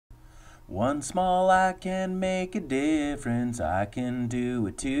One small act can make a difference, I can do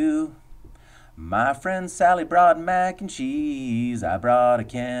it too. My friend Sally brought mac and cheese, I brought a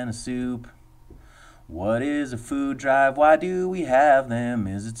can of soup. What is a food drive? Why do we have them?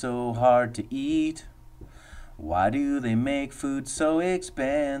 Is it so hard to eat? Why do they make food so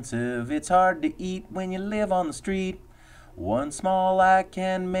expensive? It's hard to eat when you live on the street. One small act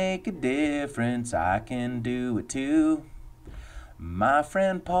can make a difference, I can do it too. My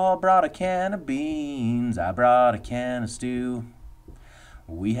friend Paul brought a can of beans, I brought a can of stew.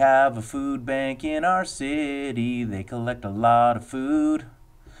 We have a food bank in our city, they collect a lot of food.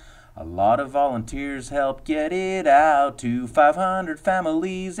 A lot of volunteers help get it out to 500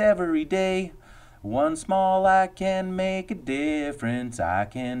 families every day. One small act can make a difference, I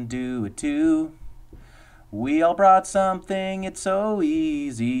can do it too. We all brought something, it's so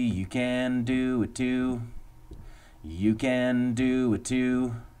easy, you can do it too. You can do it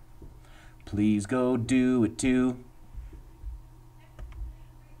too. Please go do it too.